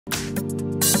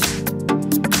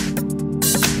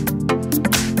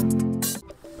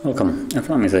Welcome, my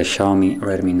name is a Xiaomi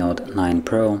Redmi Note 9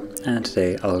 Pro, and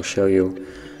today I'll show you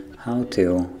how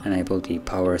to enable the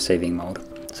power saving mode.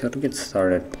 So to get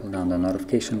started, pull down the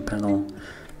notification panel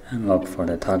and look for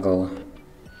the toggle,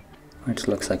 which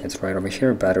looks like it's right over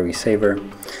here, battery saver.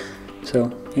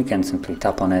 So you can simply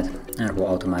tap on it and it will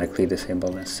automatically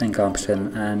disable the sync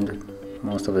option, and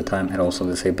most of the time it also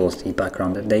disables the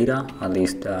background data, at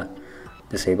least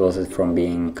disables it from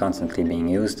being constantly being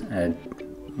used.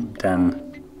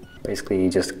 Then basically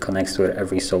just connects to it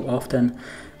every so often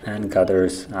and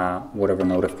gathers whatever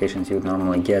notifications you would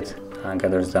normally get,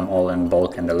 gathers them all in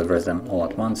bulk and delivers them all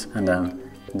at once, and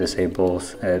then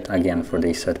disables it again for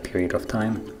the set period of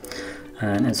time.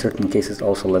 And in certain cases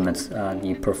also limits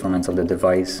the performance of the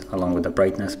device along with the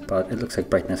brightness, but it looks like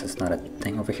brightness is not a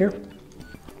thing over here.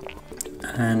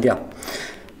 And yeah,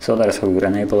 so that is how we would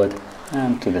enable it.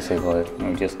 And to disable it,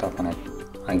 you just tap on it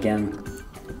again.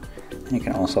 And you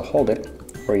can also hold it,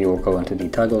 where you will go into the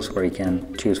toggles where you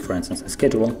can choose, for instance, a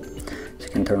schedule. So you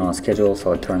can turn on a schedule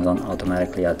so it turns on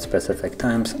automatically at specific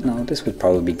times. Now this would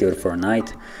probably be good for a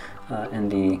night.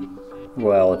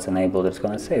 While it's enabled, it's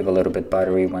going to save a little bit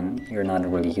battery when you're not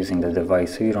really using the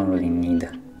device, so you don't really need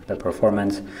the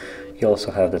performance. You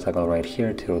also have the toggle right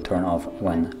here to turn off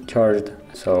when charged.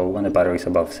 So when the battery is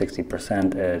above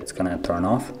 60%, it's going to turn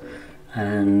off,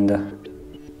 and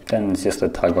then it's just a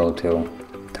toggle to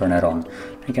turn it on.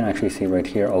 You can actually see right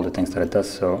here all the things that it does.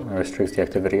 So it restricts the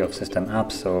activity of system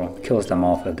apps, so kills them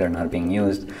off if they're not being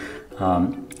used.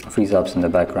 Freeze apps in the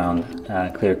background,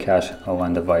 clear cache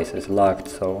when device is locked,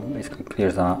 so basically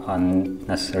clears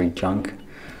unnecessary junk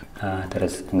that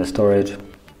is in the storage.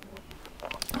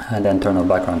 And then turn off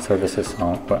background services,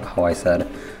 so how I said,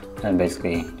 and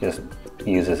basically just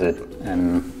uses it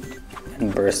in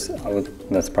bursts.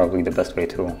 That's probably the best way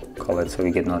to call it, so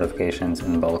we get notifications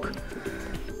in bulk.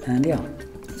 And yeah,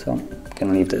 so you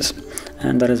can leave this,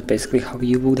 and that is basically how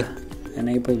you would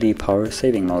enable the power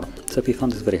saving mode. So if you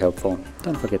found this very helpful,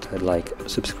 don't forget to hit like,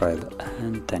 subscribe,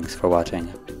 and thanks for watching.